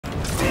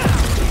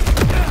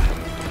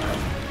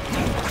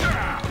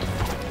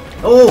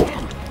Oh!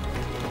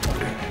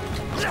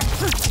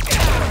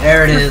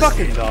 There it is.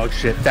 Fucking dog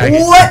shit.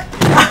 What?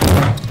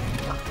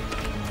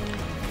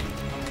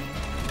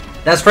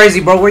 That's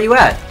crazy, bro. Where you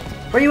at?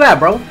 Where you at,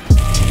 bro?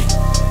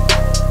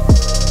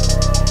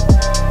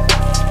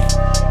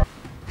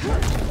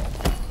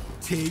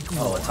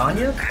 Oh,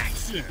 Tanya?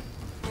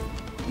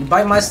 You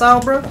bite my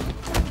style, bro?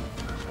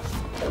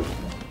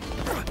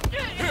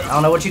 I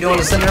don't know what you're doing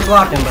to sit there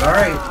blocking, but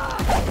alright.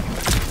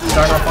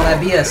 Starting off on that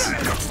BS.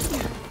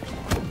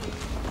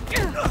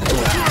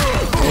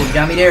 Oh, you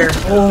got me there.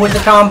 Oh, with the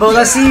combos.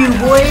 I see you,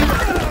 boy.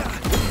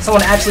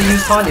 Someone actually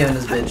used Tanya in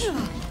this bitch.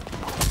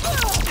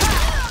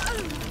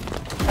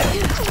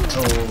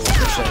 Oh,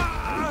 good shit.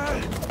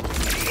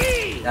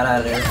 Got out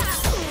of there.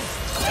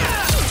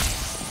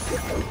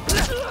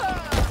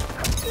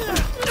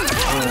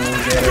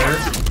 Oh, there.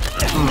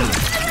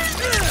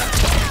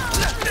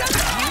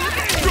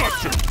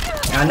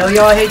 I know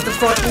y'all hate the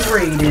fucking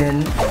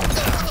Raiden.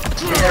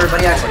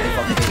 Everybody acts like they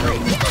fucking hate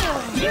Raiden.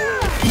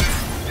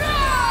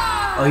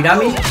 Oh, you got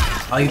me?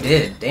 Oh, you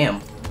did.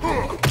 Damn.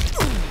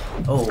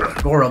 Oh,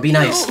 Goro, be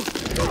nice.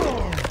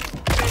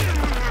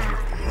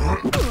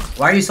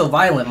 Why are you so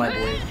violent, my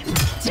boy?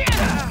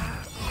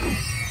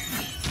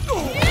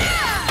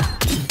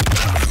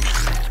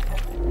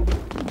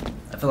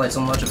 I feel like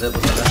so much of it was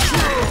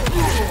unnecessary.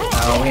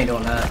 Oh, we ain't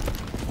doing that.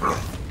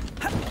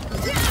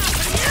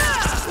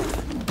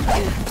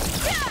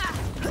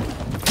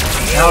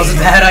 That was a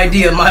bad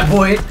idea, my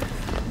boy.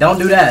 Don't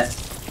do that.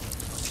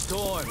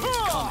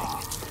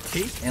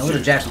 And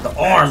little Jax with the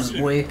arms,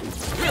 boy.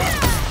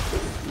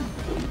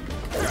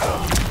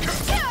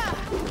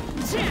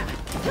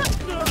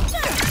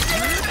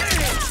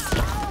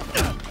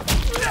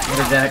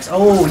 Little Jax.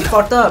 Oh, you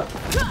fucked up.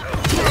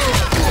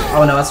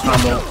 Oh no, that's a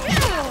combo.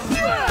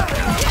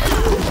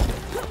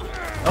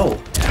 Oh.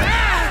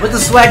 With the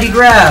swaggy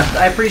grab.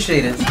 I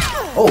appreciate it.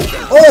 Oh.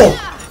 Oh!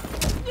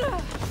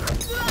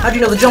 How'd you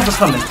know the jump was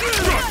coming?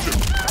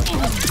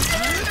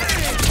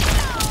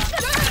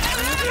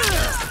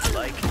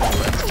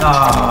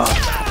 Ah.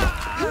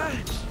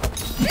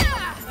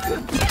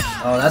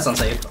 Oh, that's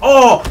unsafe.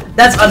 Oh!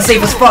 That's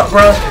unsafe as fuck,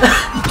 bro!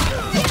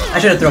 I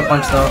should have thrown a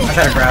punch, though. I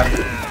tried to grab.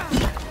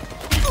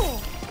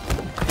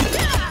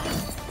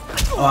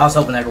 Oh, I was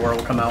hoping that Goro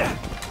would come out.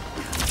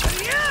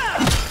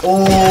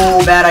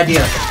 Oh, bad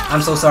idea.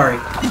 I'm so sorry.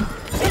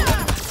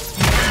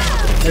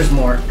 There's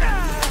more.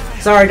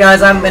 Sorry,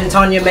 guys. I haven't been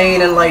Tanya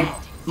main in, like,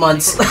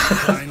 months.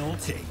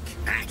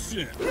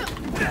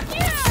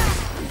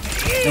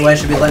 No way I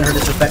should be letting her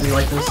disrespect me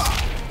like this.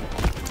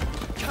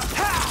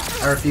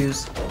 I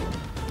refuse.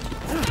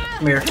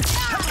 Come here.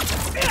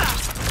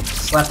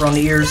 Slap her on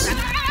the ears.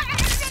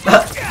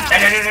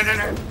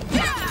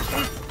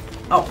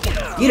 Oh,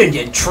 you didn't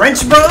get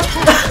trenched, bro?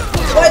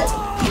 What?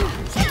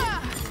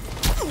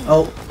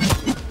 Oh.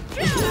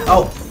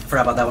 Oh,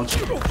 forgot about that one.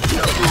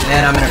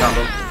 And I'm in a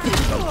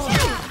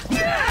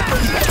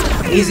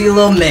combo. Easy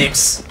little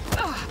mix.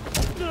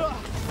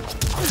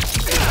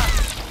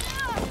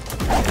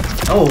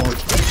 Oh,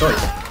 good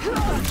choice.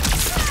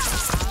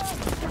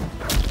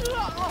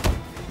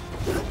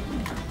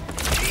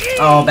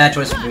 Oh, bad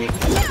choice for me.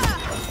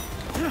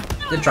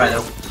 Good try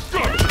though.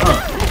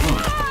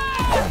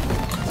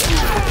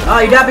 Oh,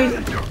 you got me?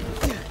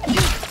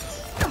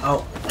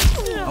 Oh.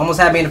 Almost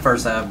had me in the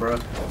first half, bro.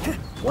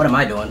 What am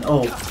I doing?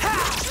 Oh.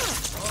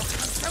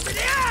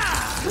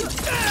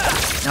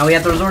 Now we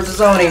have to resort to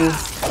zoning.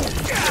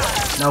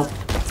 Nope.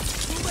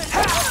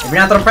 If you're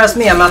not gonna press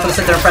me, I'm not gonna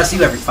sit there and press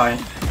you every fight.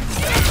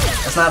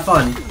 That's not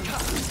fun.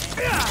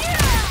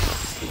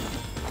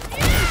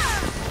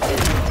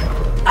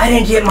 I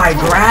didn't get my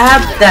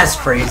grab? That's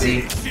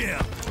crazy.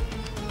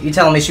 You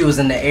telling me she was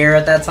in the air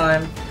at that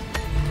time?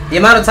 The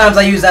amount of times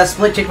I used that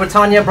split kick with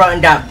Tanya, bro,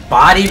 and got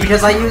bodied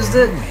because I used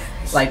it?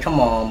 Like, come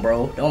on,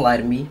 bro. Don't lie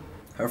to me.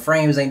 Her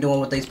frames ain't doing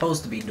what they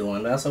supposed to be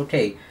doing. That's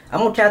okay. I'm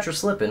gonna catch her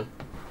slipping.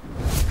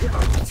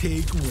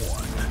 Take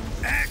one.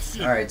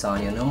 Action. Alright,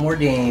 Tanya. No more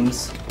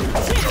games.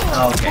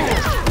 Oh, okay.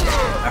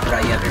 I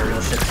forgot you have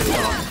aerial shit too.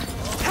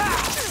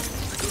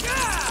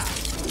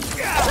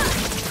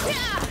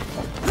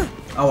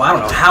 Oh, I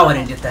don't know how I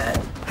didn't get that.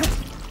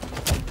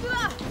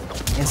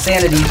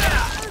 Insanity.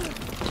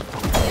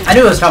 I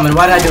knew it was coming.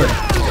 Why did I do it?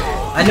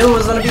 I knew it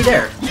was gonna be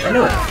there. I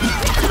knew it.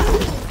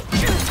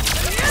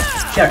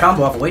 She got a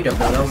combo off a wake up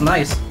though. That was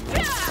nice.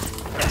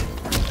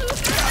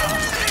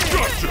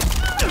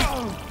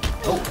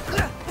 Oh.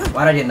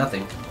 Why did I get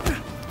nothing?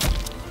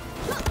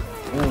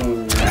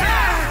 Ooh.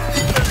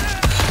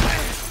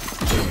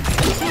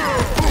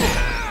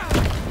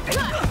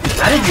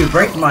 How did you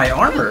break my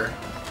armor?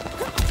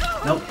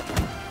 Nope.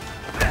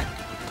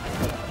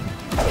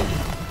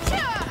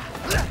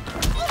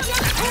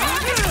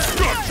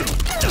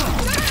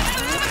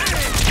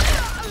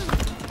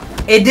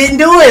 It didn't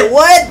do it!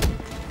 What?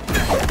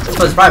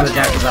 So it's probably with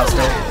Jack was out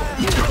still.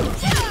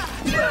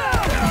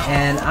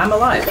 And I'm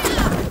alive.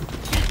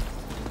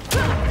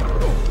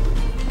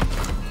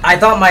 I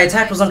thought my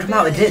attack was gonna come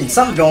out. It didn't.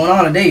 Something's going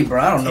on today, bro.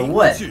 I don't know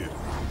what.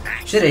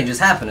 Shit ain't just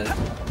happening.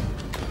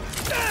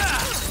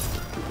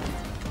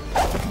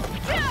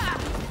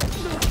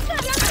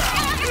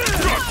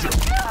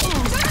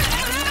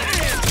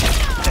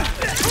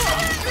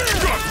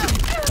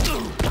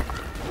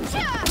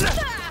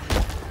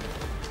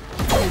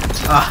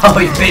 Oh,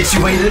 you bitch,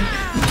 you waited.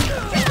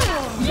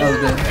 That was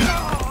good.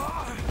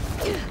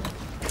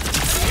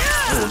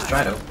 Oh,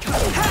 try to.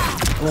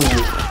 Oh.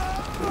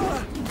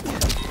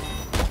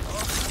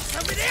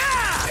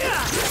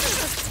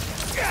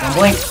 Don't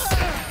blink.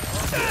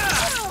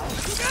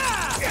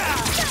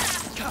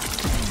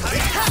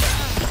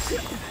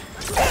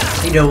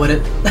 You deal with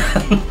it.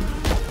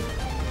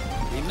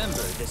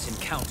 Remember this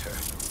encounter.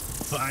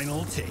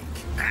 Final take.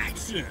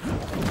 Action.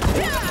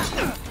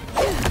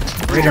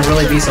 Raiden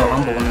really be so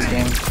humble in this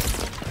game.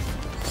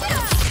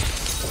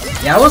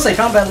 Yeah, I will say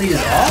Kombat League is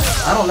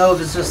off. I don't know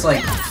if it's just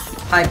like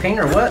high ping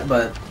or what,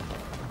 but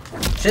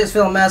shit's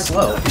feeling mad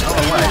slow. I don't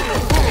know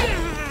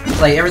why.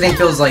 It's like everything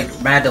feels like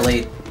mad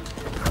delayed.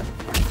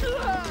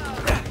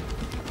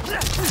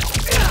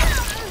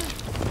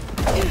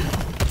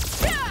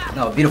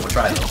 No, beautiful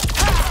try though.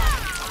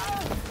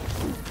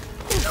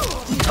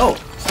 Oh,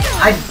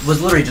 I was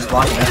literally just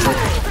blocking that.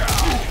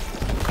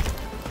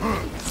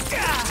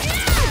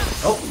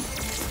 Oh.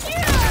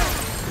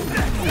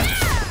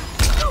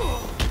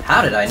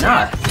 How did I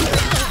not?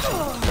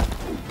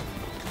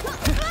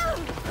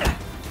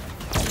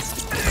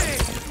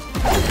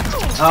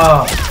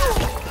 Oh.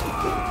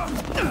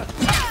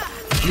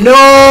 No!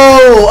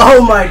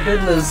 Oh my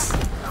goodness.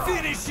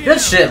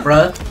 Good shit,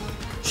 bruh.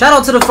 Shout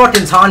out to the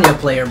fucking Tanya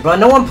player, bruh.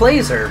 No one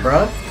plays her,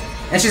 bruh.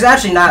 And she's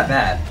actually not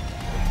bad.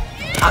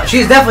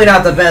 She's definitely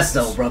not the best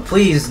though, bro.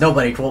 Please,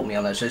 nobody quote me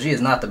on that shit. She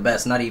is not the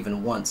best, not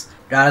even once.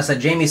 God, I said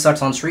Jamie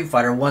sucks on Street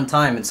Fighter one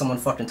time and someone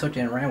fucking took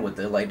it and ran with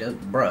it. Like,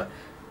 bruh.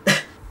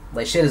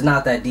 Like, shit is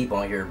not that deep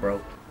on here,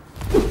 bro.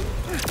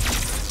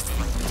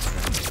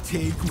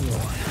 Take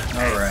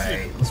one.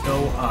 Alright, let's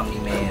go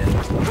Omni-Man.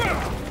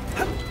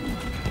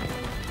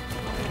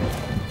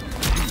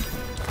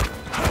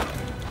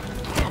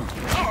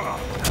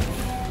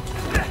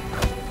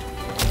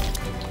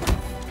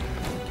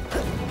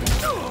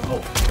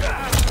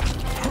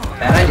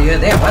 Bad idea.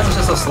 Damn, why is this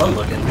just so slow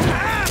looking?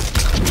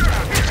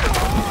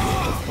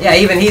 Yeah,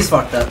 even he's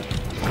fucked up.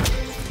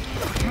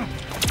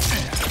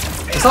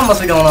 Something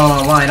must be going on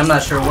online. I'm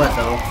not sure what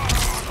though.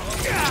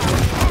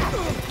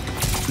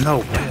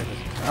 No.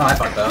 Oh, I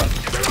fucked up.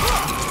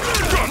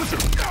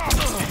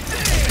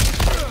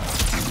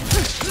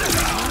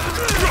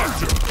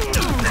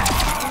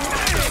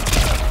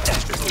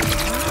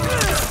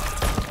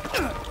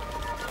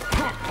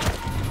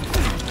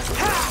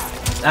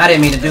 I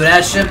didn't mean to do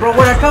that shit, bro.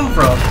 Where'd I come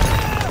from?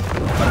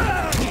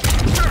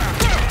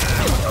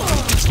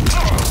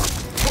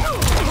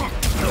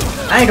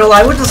 I ain't gonna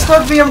lie, with the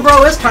scorpion,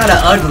 bro, it's kinda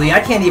ugly. I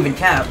can't even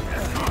cap.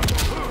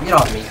 Get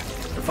off me.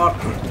 The fuck?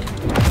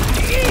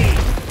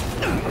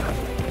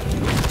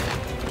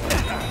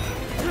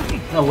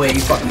 No way, you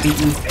fucking beat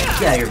me.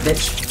 Get out of here,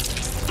 bitch.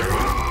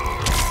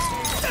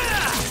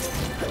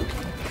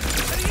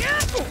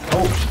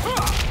 Oh.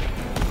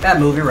 Bad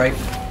move, you're right.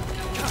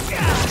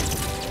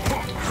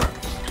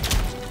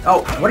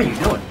 Oh, what are you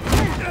doing?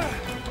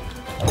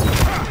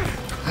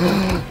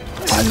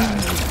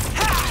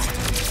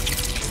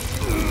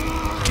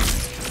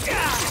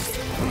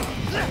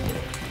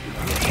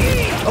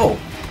 Oh.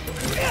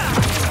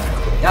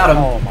 Got him.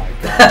 Oh my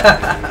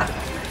god.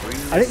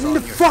 I didn't mean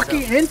to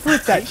fucking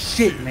input that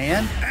shit,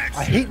 man.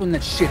 I hate when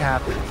that shit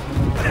happens.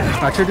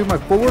 I try to do my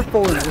forward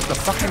and it's just a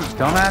fucking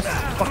dumbass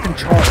fucking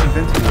Charles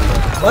Invincible.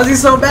 Why is he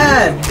so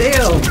bad?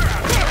 Damn.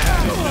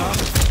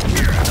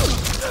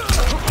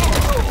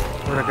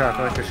 What I got? I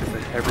feel like this shit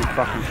like every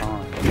fucking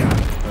time.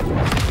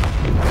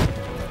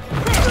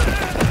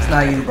 It's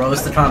not you, bro.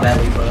 It's the Kombat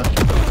League, bro.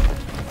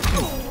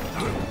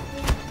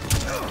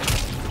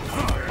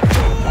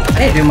 I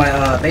need to do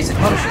my basic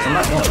punishes. I'm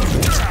not doing it.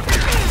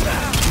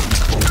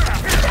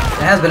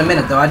 It has been a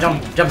minute though. I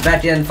jumped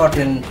back in,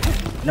 fucking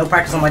no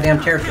practice on my damn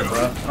character,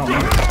 bro. I don't know.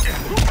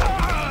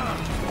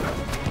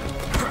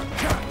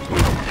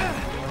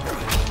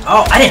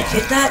 Oh, I didn't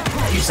hit that?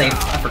 You're safe.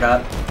 I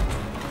forgot.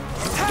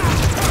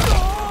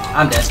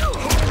 I'm dead.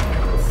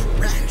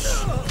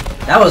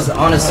 That was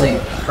honestly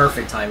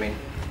perfect timing.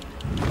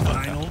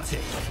 Final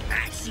take.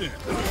 Action.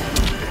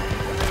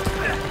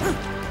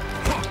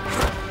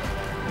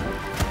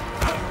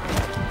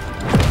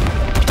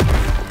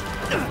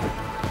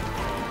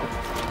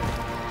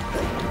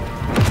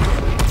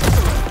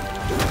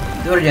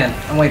 Do it again.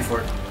 I'm waiting for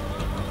it.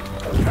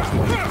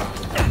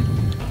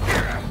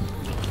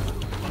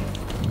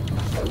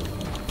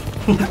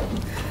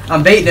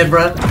 I'm baiting it,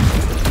 bruh.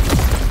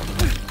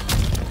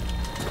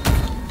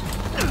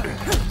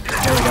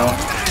 There we go.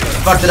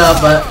 Fucked it up,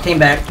 but came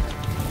back.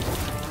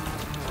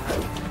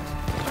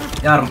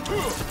 Got him.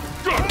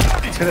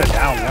 It's gonna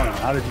down one.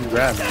 How did you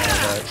grab me out of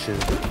that shit?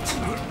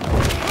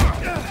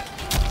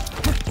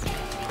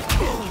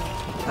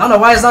 I don't know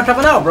why it's not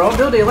coming out, bro.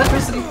 Build the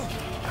electricity.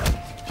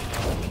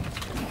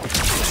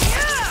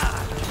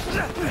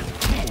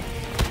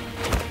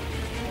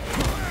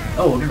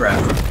 Oh, good grab.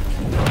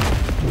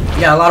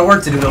 You got a lot of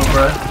work to do though,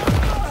 bro.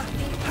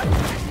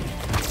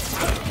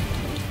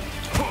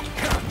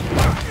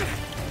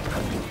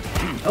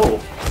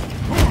 Oh.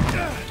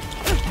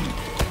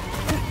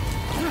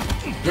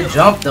 Good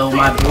jump though,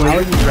 my boy. How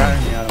are you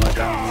grabbing me out of my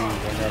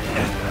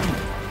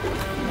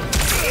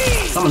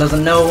Someone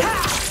doesn't know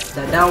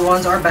that down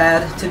ones are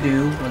bad to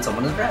do when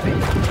someone is grabbing.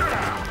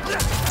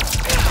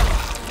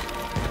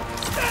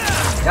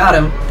 Got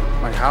him.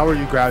 Like, how are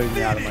you grabbing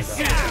me out of my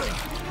gun?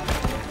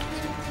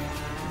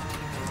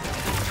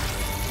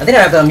 I think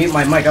I have to unmute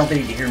my mic. I don't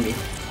think you can hear me.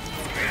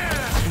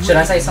 Should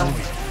I say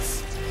something?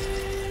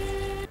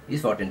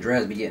 These fucking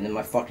dreads be getting in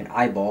my fucking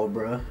eyeball,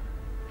 bro.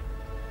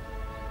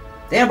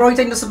 Damn, bro, you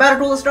taking the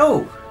sabbatical? Let's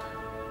go.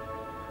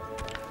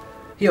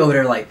 He over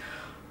there like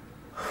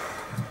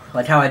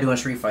how I do in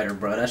Street Fighter,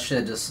 bro. That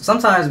shit just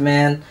sometimes,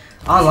 man.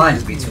 Online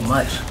just be too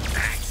much.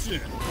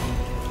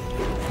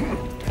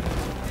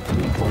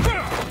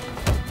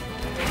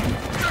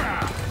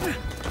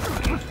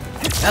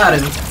 Got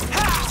him.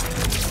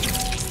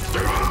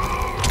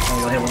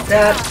 I'm gonna hit with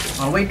that.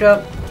 I'll wake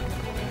up.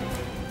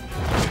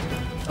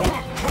 Oh.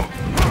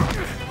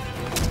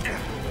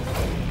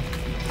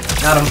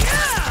 Got him.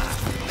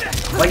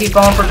 Why keep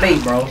falling for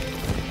bait, bro?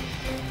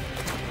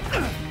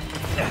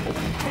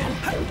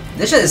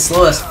 This shit is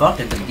slow as fuck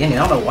at the beginning.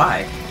 I don't know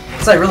why.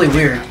 It's like really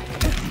weird.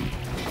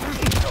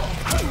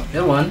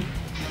 Good one.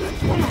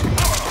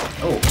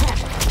 Oh.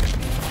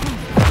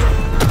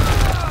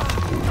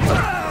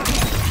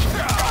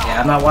 Yeah,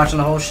 I'm not watching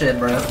the whole shit,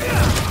 bro.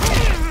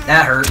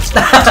 That hurts.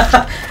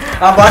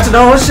 I'm watching the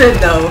whole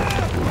shit though.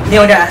 He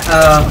only got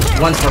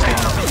one scorpion.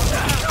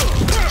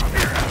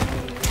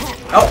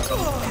 Oh.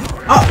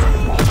 Oh.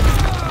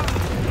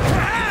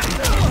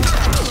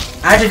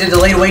 I actually did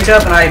delayed wake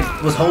up and I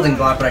was holding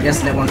block, but I guess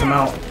it didn't want to come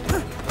out.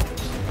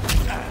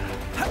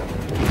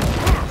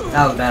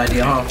 That was a bad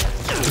idea, huh?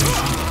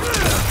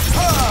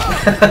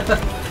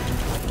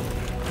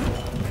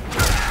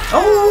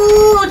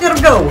 Oh, look at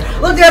him go!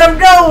 Look at him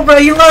go, bro!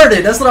 He learned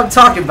it! That's what I'm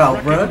talking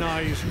about, bro.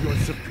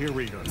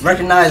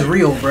 Recognize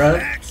real,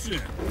 bro.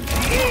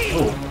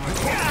 Oh.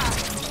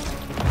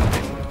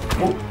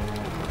 Oh.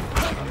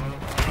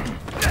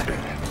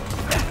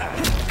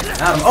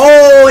 Got him.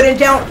 Oh, it didn't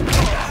count!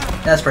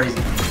 That's crazy.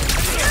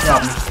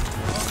 Got me.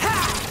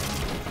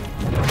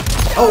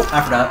 Oh,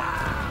 I forgot.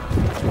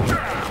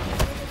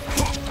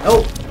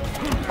 Oh.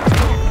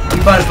 He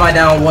punished my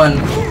down one.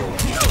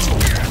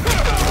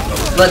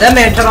 But that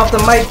man cut off the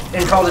mic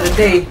and called it a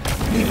day.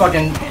 He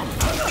fucking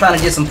trying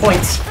to get some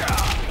points.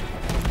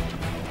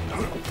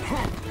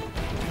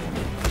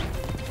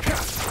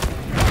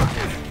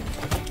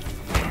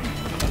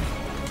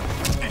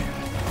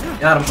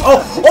 Got him.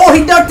 Oh! Oh,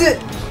 he ducked it!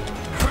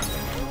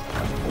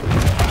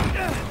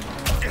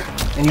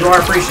 And you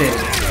are appreciated.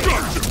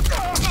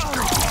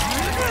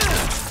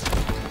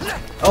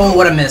 Oh,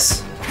 what a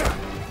miss.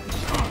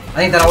 I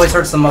think that always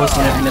hurts the most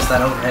whenever you miss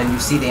that overhead and you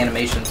see the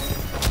animation.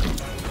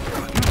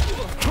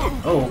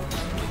 Oh.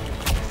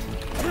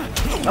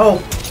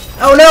 Oh.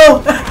 Oh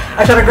no!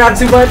 I tried to grab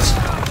too much.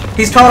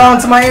 He's caught on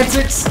to my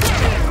antics.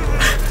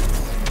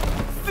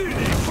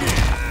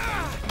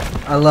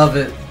 I love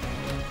it.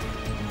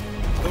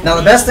 Now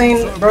the best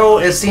thing, bro,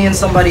 is seeing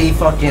somebody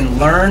fucking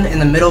learn in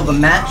the middle of a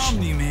match.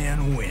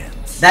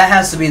 That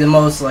has to be the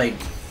most, like,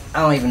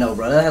 I don't even know,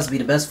 bro. That has to be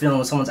the best feeling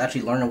when someone's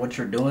actually learning what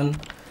you're doing.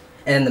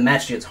 And the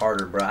match gets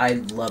harder, bro.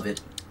 I love it.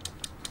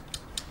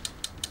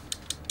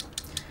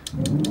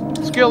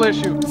 Skill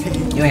issue.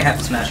 You ain't have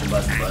to smash your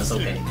button, bro. It's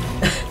okay.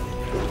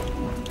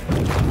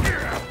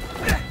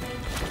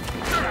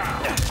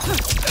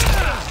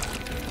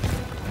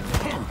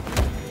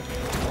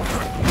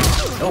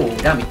 Oh,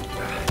 got me.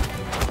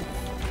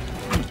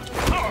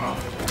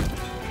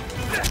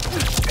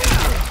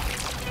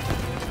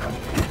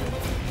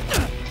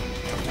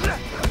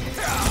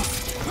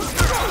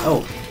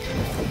 Oh.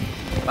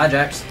 Bye,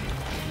 Jax.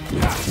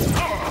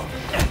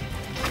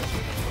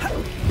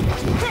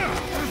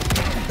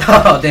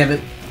 Oh, damn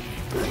it.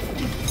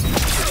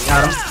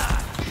 Got him.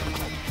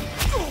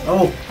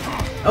 Oh.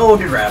 Oh,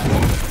 good grab.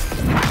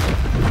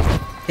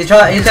 He's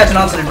catching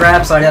on to the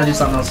grab, so I gotta do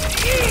something else.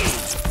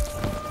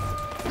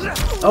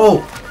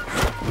 Oh.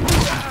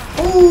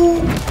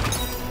 Oh.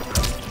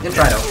 Good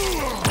try, though.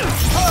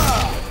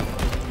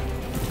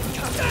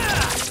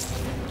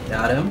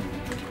 Got him.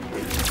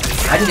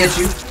 I can get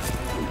you.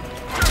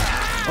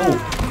 Oh.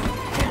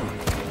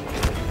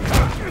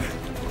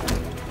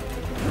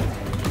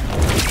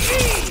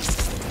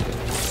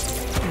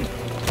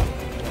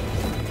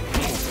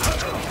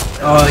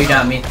 Oh, you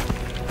got me.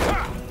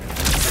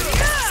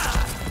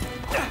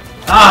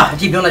 Ah, I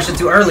keep doing that shit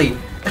too early.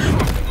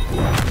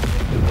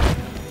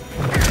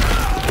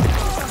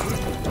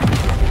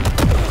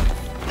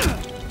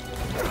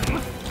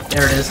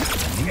 There it is.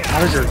 How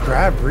does your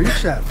grab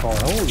reach that far?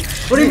 Holy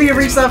shit. What do you mean you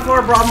reach that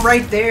far, bro? I'm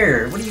right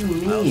there. What do you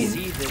mean? I'll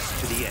see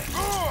this to the end.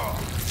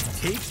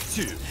 Take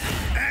two.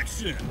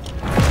 Action.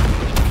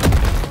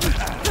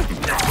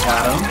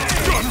 Got him.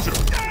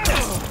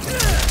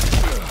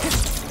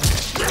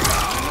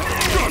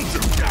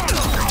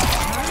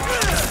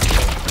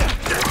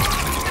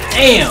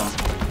 Damn!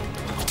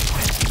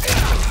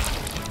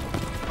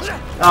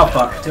 Oh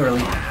fuck, too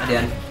early.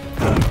 Again.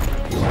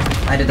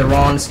 I did the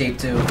wrong escape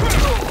too.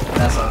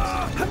 That sucks.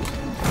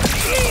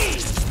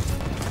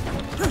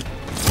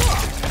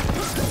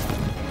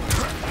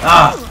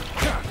 Ah!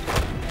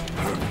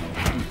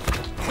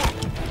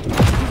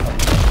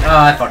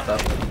 I fucked up.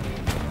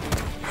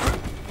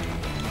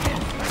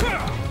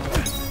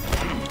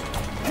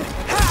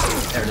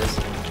 There it is.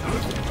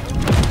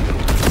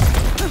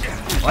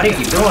 Why do you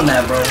keep doing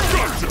that, bro?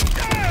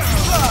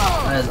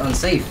 That is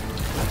unsafe.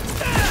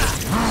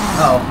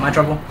 Uh oh, am I in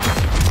trouble?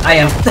 I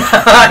am.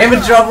 I am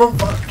in trouble.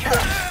 Fuck.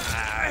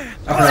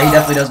 I forgot he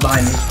definitely does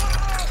behind me.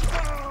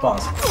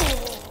 Pause.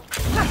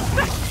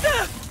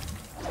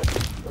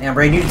 Damn,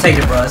 Raiden, you can take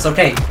it, bro. It's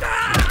okay.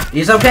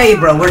 It's okay,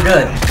 bro. We're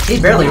good. He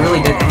barely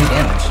really did any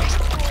damage.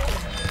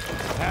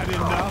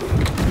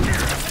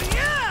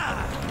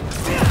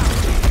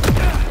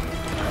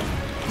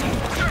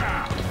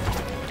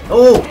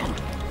 Oh!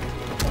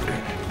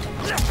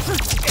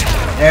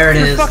 There it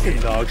is. Fucking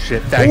dog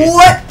shit.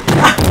 What?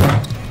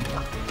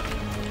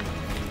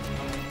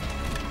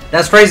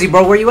 That's crazy,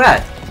 bro. Where you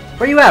at?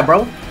 Where you at,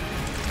 bro?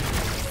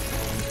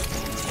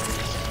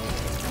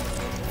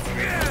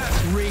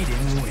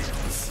 Raiden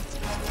wins.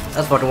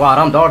 That's fucking wild.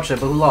 I'm dog shit,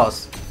 but who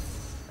lost?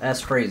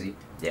 That's crazy.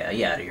 Yeah,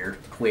 get out of here.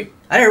 Quick.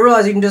 I didn't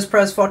realize you can just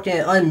press fucking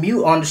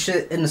unmute on the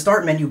shit in the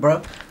start menu,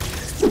 bro.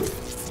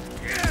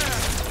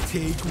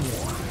 Take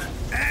one.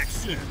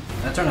 Action.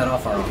 I turn that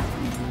off or on?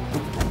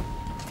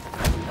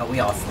 Oh, we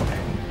off. Okay.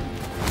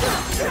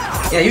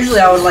 Yeah, usually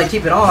I would like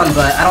keep it on,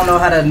 but I don't know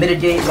how to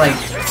mitigate like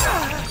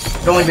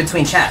going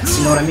between chats.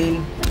 You know what I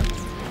mean?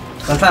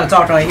 So I'm trying to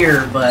talk right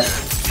here, but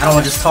I don't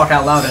want to just talk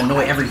out loud and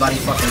annoy everybody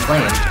fucking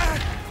playing.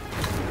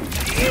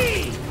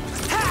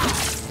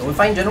 So we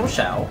find General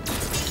Shao.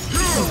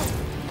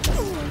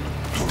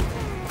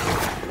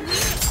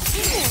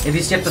 If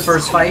you skip the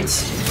first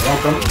fights,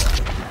 welcome.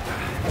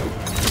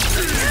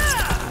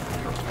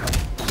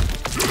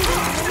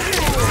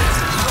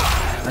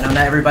 I know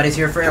not everybody's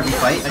here for every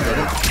fight, I get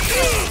it.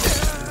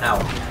 Ow.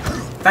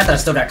 The fact that I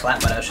still got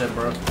clapped by that shit,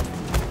 bro.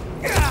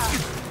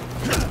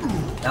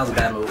 That was a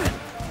bad move.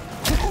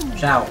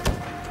 Shao.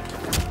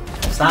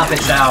 Stop it,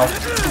 Shao.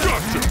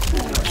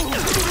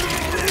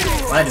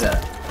 Why'd I do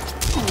that?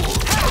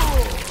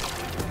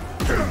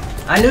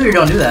 I knew you were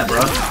gonna do that,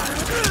 bro.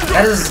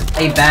 That is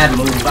a bad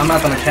move. I'm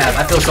not gonna cap.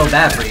 I feel so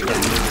bad for you because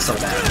the move is so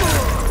bad.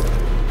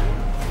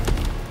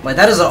 Like,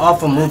 that is an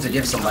awful move to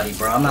give somebody,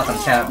 bro. I'm not gonna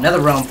cap.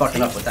 NetherRealm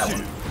fucking up with that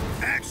one.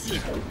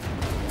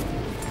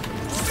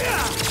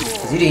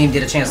 Cause you didn't even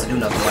get a chance to do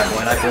nothing right away,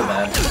 and I feel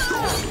bad.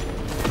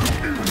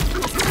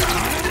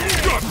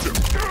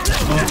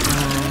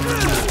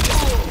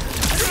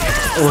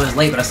 Oh, it was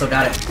late, but I still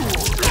got it.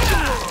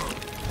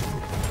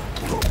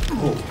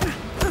 Ooh.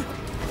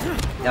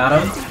 Got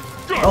him.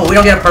 Oh, we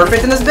don't get a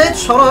perfect in this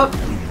bitch? Hold up.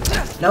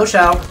 No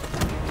Shao.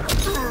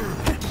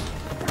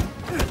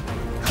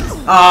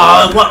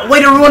 Oh, what?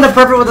 Way to ruin the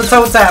perfect with the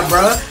toe tap,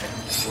 bro.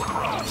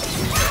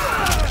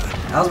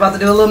 I was about to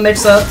do a little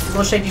mix up, a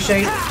little shaky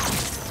shake.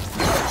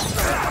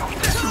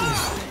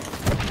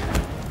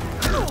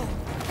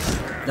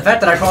 The fact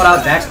that I called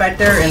out Jax back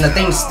there and the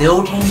thing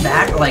still came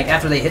back, like,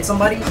 after they hit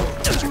somebody.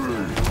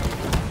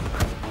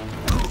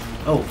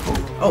 Oh,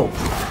 oh.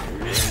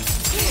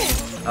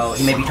 Oh,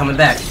 he may be coming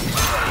back.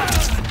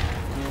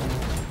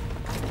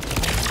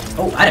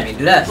 Oh, I didn't even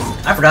do that.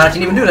 I forgot I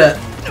didn't even do that.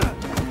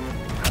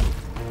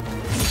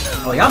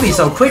 Oh, y'all be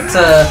so quick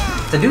to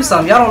do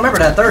something. Y'all don't remember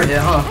that third hit,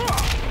 huh?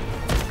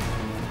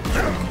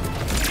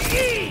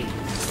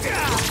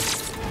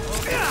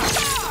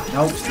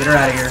 Nope, get her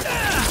out of here.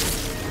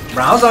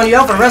 Bro, I was on you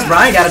out for the rest, bro.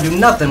 I ain't gotta do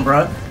nothing,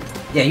 bro.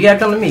 Yeah, you gotta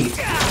come to me.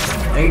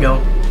 There you go.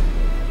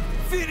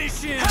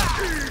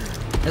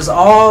 It's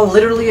all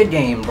literally a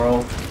game,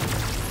 bro.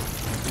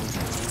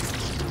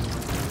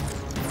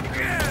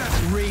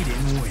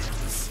 Raiden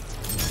wins.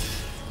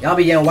 Y'all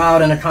be getting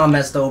wild in the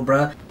comments, though,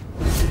 bro.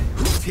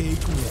 Take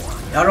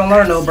one. Y'all don't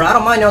learn, though, bro. I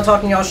don't mind y'all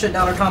talking y'all shit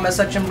down in the comment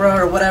section, bro,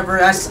 or whatever.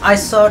 I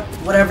suck.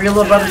 Whatever. Your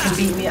little brother can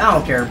beat me. I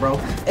don't care, bro.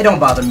 It don't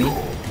bother me.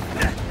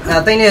 Now,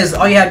 the thing is,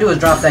 all you have to do is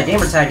drop that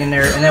gamer tag in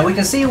there, and then we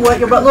can see what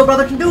your little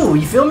brother can do.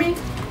 You feel me?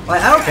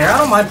 Like, I don't care. I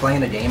don't mind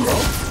playing the game, bro.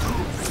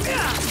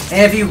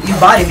 And if you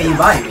body me, you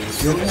body me. You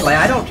feel me? Like,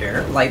 I don't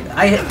care. Like,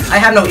 I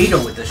have no ego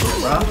with this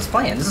shit, bro. I'm just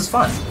playing. This is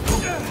fun.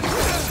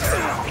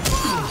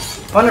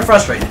 Fun and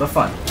frustrating, but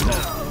fun.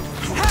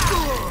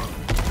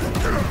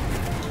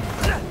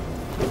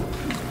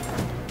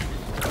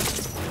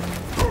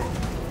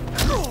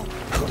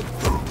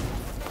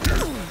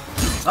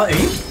 Oh, are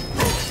you?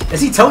 Is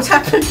he toe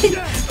tapping me?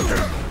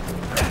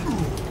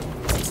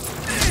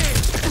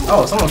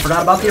 Oh, someone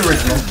forgot about the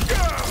original.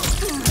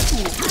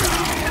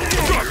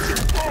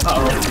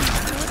 Uh-oh.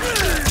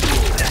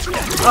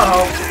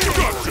 Uh-oh.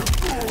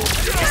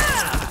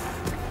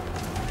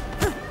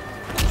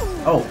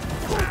 Oh.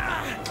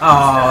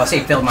 Oh, see,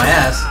 failed my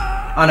ass.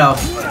 Oh no,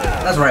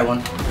 that's the right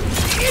one.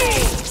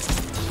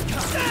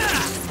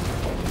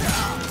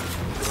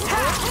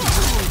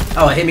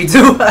 Oh, it hit me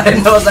too? I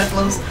didn't know it was that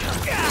close.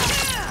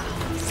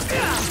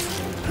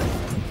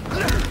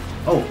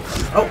 Oh,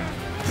 oh,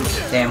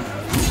 damn.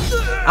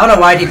 I don't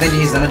know why I keep thinking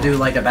he's gonna do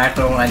like a back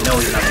throw when I know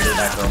he's not gonna do a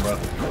back throw, bro.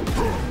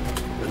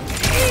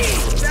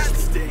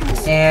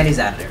 And he's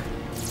out of there.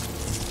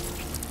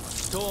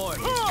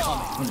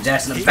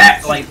 Jackson the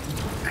back, like,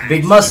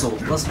 big muscle.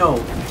 Let's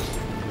go.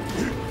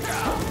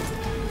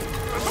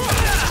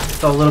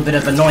 throw a little bit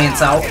of annoyance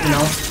out, you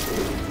know.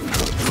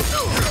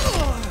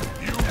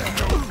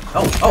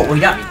 Oh,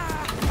 he got me.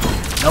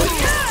 Nope.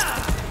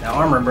 That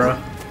armor, bro.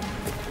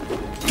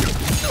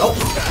 Oh,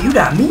 you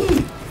got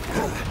me.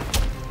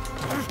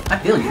 I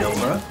feel you though,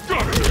 bro.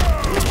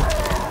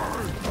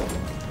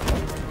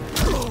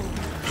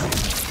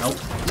 Nope.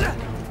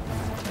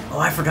 Oh,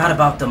 I forgot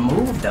about the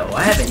move though.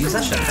 I haven't used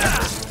that shit.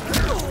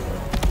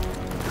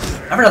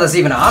 I forgot that's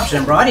even an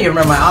option, bro. I didn't even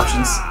remember my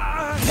options.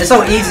 It's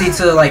so easy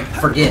to like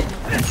forget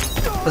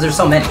because there's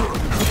so many.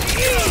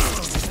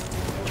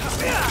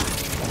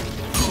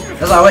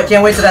 That's why I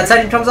can't wait till that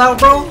second comes out,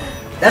 bro.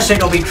 That shit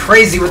gonna be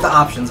crazy with the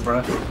options,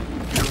 bro.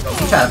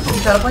 You try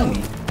to play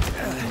me.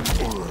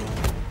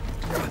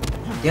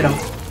 Get him.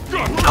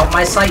 Out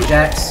my sight,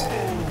 Jax.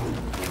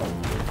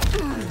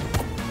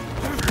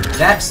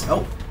 Jax,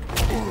 oh.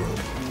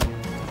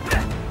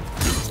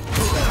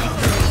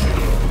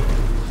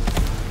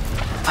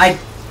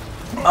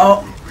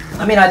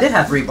 I mean, I did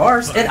have 3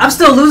 bars, and I'm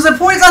still losing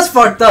points? That's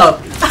fucked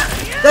up.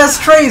 That's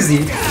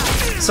crazy.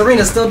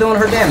 Serena's still doing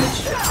her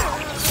damage.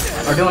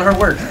 Or doing her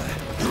work.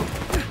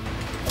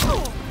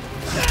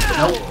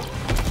 Nope.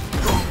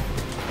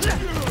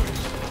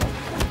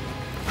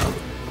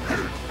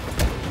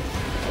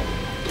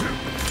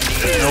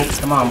 Nope,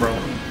 come on, bro.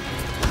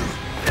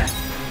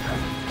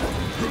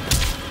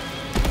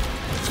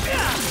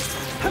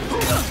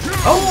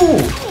 Oh!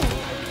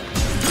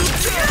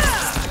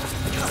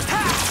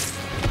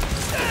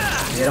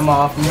 Get him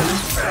off me.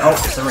 Oh,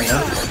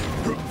 Serena.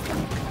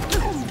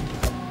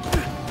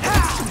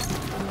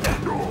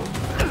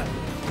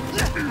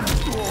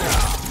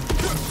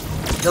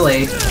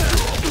 Delayed.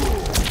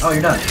 Oh,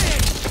 you're done.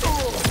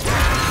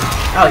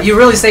 Oh, you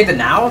really saved it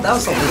now? That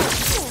was so weird.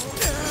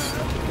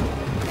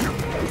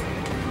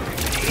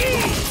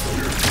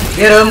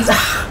 Get him!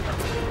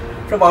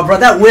 Come on, bro.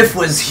 That whiff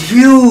was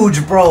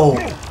huge, bro.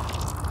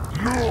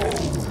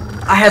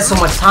 I had so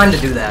much time to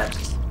do that.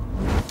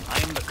 I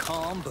am the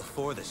calm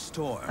before the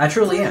storm. I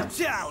truly am.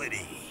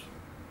 Brutality.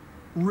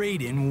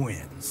 Raiden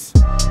wins.